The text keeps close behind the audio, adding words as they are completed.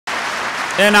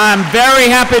And I'm very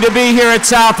happy to be here at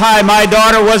South High. My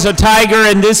daughter was a Tiger,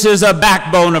 and this is a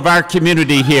backbone of our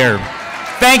community here.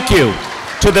 Thank you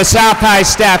to the South High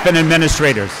staff and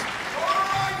administrators.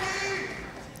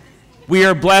 We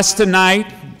are blessed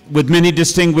tonight with many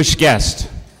distinguished guests.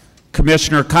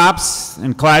 Commissioner Copps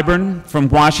and Clyburn from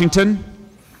Washington,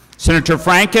 Senator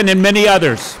Franken, and many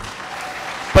others.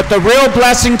 But the real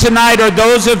blessing tonight are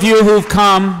those of you who've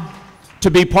come to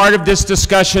be part of this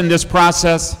discussion, this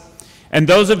process, and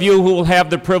those of you who will have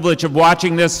the privilege of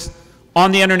watching this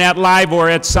on the internet live or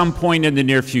at some point in the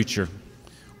near future.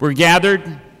 We're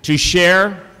gathered to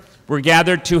share, we're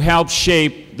gathered to help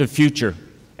shape the future,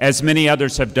 as many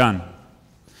others have done.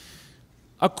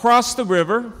 Across the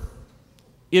river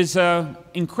is an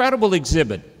incredible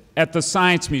exhibit at the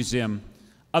Science Museum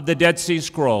of the Dead Sea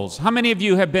Scrolls. How many of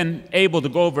you have been able to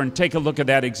go over and take a look at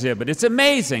that exhibit? It's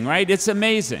amazing, right? It's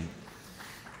amazing.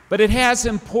 But it has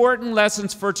important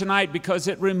lessons for tonight because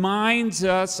it reminds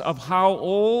us of how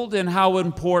old and how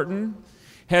important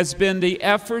has been the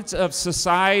efforts of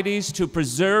societies to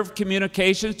preserve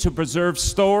communications, to preserve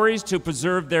stories, to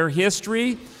preserve their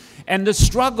history, and the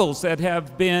struggles that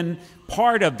have been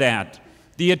part of that.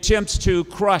 The attempts to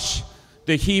crush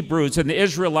the Hebrews and the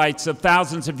Israelites of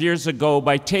thousands of years ago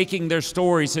by taking their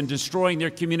stories and destroying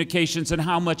their communications, and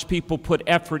how much people put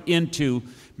effort into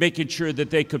making sure that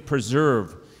they could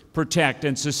preserve, protect,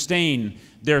 and sustain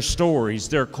their stories,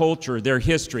 their culture, their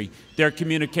history, their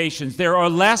communications. There are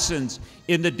lessons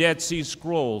in the Dead Sea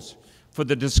Scrolls for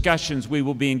the discussions we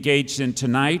will be engaged in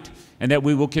tonight, and that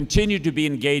we will continue to be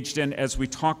engaged in as we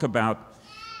talk about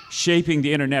shaping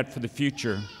the internet for the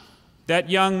future. That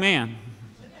young man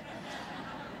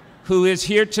who is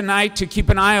here tonight to keep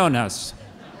an eye on us,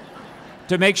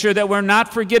 to make sure that we're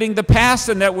not forgetting the past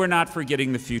and that we're not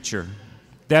forgetting the future.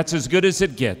 That's as good as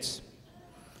it gets.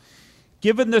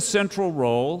 Given the central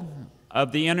role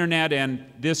of the internet and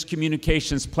this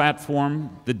communications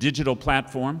platform, the digital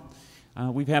platform,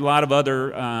 we've had a lot of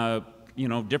other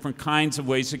different kinds of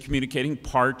ways of communicating,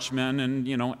 parchment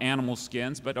and animal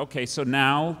skins, but okay, so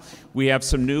now we have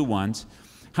some new ones.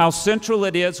 How central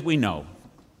it is, we know.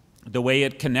 The way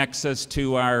it connects us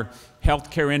to our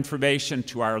healthcare information,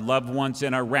 to our loved ones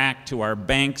in Iraq, to our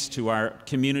banks, to our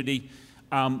community.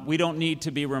 We don't need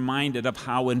to be reminded of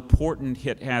how important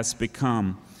it has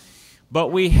become. But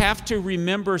we have to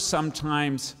remember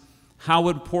sometimes how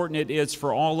important it is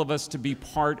for all of us to be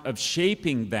part of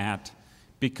shaping that,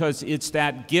 because it's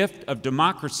that gift of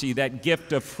democracy, that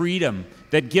gift of freedom,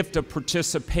 that gift of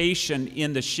participation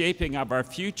in the shaping of our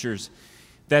futures.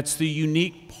 That's the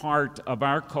unique part of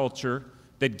our culture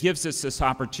that gives us this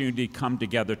opportunity to come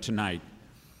together tonight.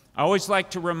 I always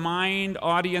like to remind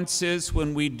audiences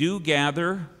when we do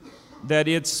gather that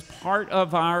it's part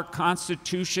of our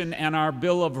Constitution and our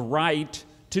Bill of Rights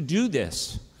to do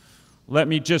this. Let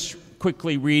me just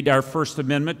quickly read our First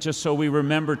Amendment, just so we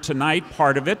remember tonight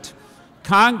part of it.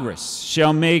 Congress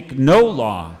shall make no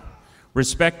law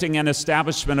respecting an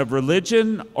establishment of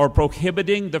religion or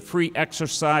prohibiting the free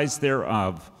exercise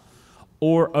thereof,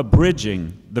 or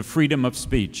abridging the freedom of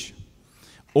speech,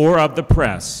 or of the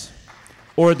press,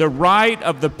 or the right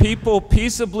of the people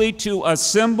peaceably to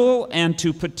assemble and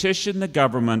to petition the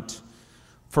government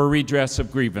for redress of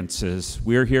grievances.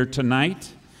 We're here tonight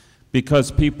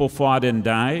because people fought and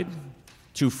died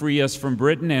to free us from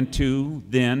Britain and to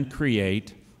then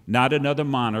create not another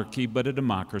monarchy but a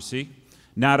democracy,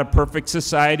 not a perfect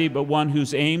society but one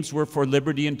whose aims were for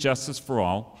liberty and justice for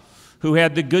all, who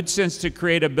had the good sense to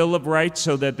create a Bill of Rights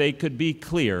so that they could be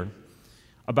clear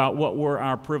about what were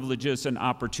our privileges and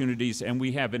opportunities, and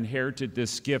we have inherited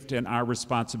this gift, and our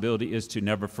responsibility is to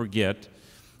never forget.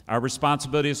 Our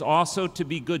responsibility is also to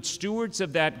be good stewards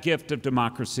of that gift of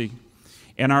democracy,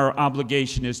 and our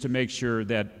obligation is to make sure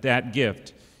that that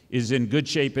gift is in good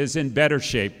shape, is in better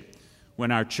shape,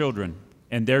 when our children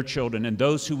and their children and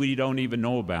those who we don't even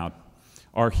know about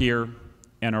are here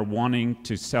and are wanting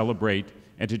to celebrate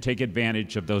and to take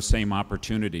advantage of those same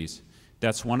opportunities.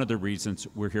 That's one of the reasons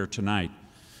we're here tonight.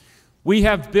 We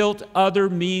have built other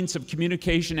means of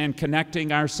communication and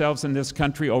connecting ourselves in this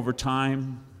country over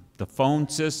time. The phone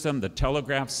system, the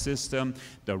telegraph system,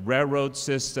 the railroad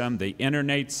system, the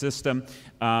internet system.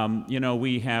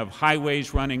 We have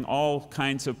highways running all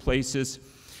kinds of places.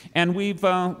 And we've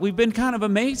been kind of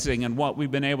amazing in what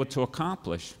we've been able to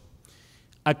accomplish.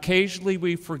 Occasionally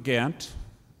we forget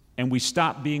and we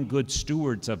stop being good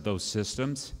stewards of those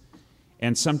systems,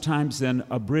 and sometimes then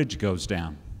a bridge goes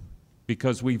down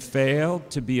because we failed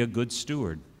to be a good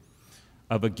steward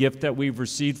of a gift that we've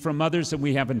received from others and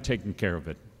we haven't taken care of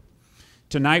it.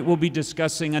 Tonight we'll be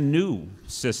discussing a new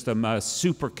system, a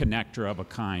super connector of a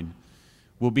kind,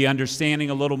 We'll be understanding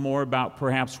a little more about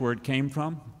perhaps where it came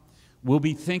from. We'll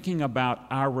be thinking about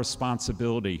our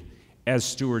responsibility as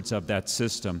stewards of that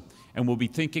system, and we'll be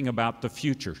thinking about the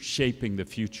future, shaping the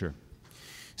future.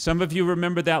 Some of you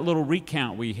remember that little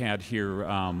recount we had here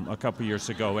a couple years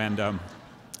ago, and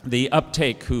the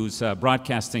UpTake, who's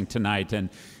broadcasting tonight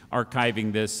and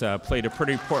archiving this, played a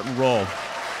pretty important role,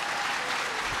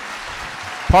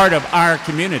 part of our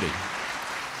community.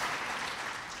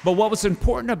 But what was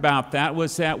important about that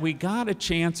was that we got a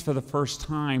chance for the first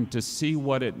time to see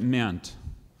what it meant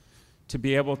to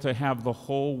be able to have the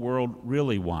whole world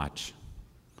really watch.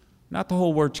 Not the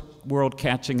whole world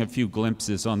catching a few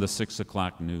glimpses on the 6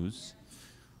 o'clock news.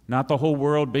 Not the whole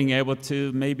world being able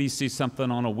to maybe see something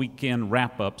on a weekend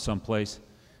wrap-up someplace,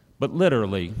 but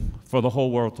literally for the whole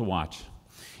world to watch.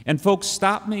 And folks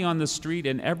stop me on the street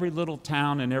in every little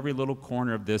town and every little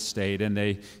corner of this state, and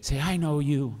they say, "I know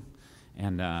you."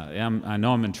 And I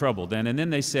know I'm in trouble then. And then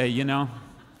they say, you know,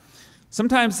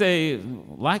 sometimes they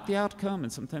like the outcome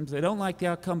and sometimes they don't like the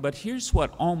outcome. But here's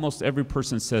what almost every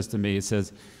person says to me. It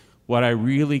says, what I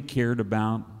really cared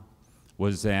about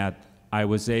was that I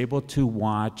was able to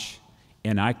watch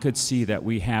and I could see that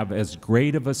we have as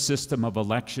great of a system of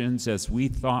elections as we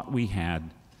thought we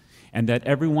had, and that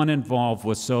everyone involved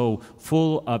was so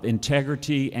full of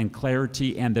integrity and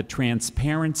clarity, and the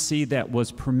transparency that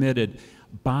was permitted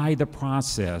by the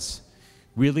process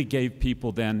really gave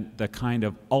people then the kind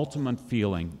of ultimate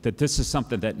feeling that this is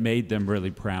something that made them really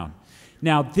proud.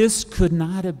 Now, this could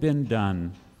not have been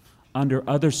done under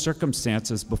other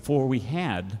circumstances before we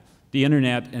had the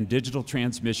internet and digital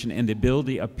transmission and the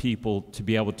ability of people to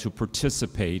be able to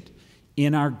participate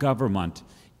in our government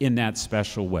in that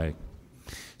special way.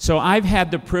 So I've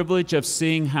had the privilege of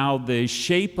seeing how the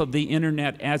shape of the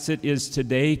internet as it is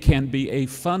today can be a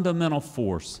fundamental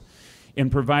force in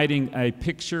providing a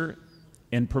picture,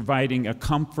 in providing a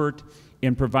comfort,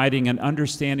 in providing an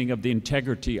understanding of the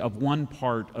integrity of one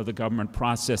part of the government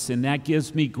process. And that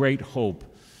gives me great hope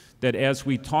that as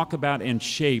we talk about and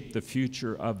shape the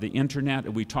future of the internet,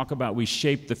 and we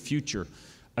shape the future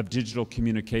of digital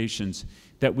communications,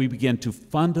 that we begin to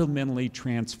fundamentally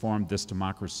transform this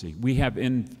democracy. We have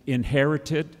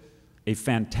inherited a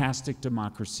fantastic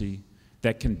democracy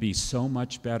that can be so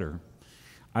much better.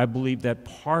 I believe that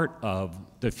part of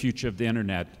the future of the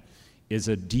internet is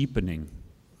a deepening,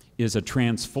 is a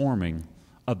transforming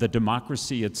of the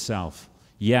democracy itself.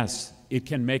 Yes, it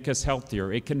can make us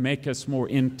healthier. It can make us more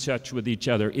in touch with each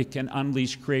other. It can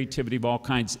unleash creativity of all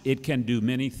kinds. It can do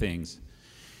many things.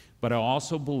 But I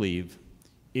also believe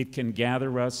it can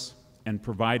gather us and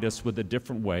provide us with a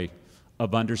different way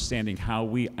of understanding how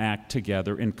we act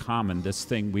together in common, this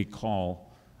thing we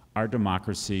call our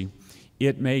democracy.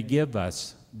 It may give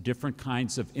us different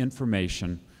kinds of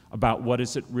information about what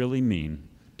does it really mean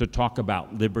to talk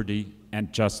about liberty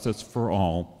and justice for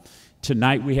all.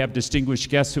 Tonight we have distinguished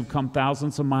guests who've come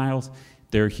thousands of miles.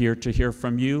 They're here to hear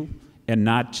from you, and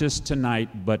not just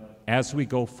tonight, but as we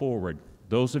go forward.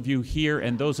 Those of you here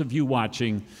and those of you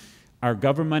watching, our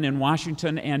government in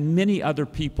Washington and many other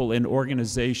people in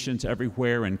organizations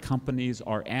everywhere and companies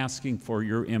are asking for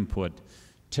your input.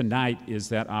 Tonight is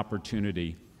that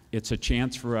opportunity. It's a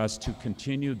chance for us to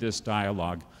continue this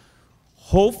dialogue.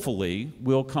 Hopefully,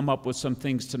 we'll come up with some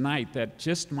things tonight that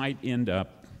just might end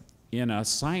up in a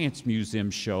science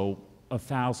museum show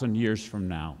 1,000 years from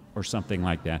now or something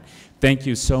like that. Thank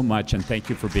you so much, and thank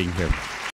you for being here.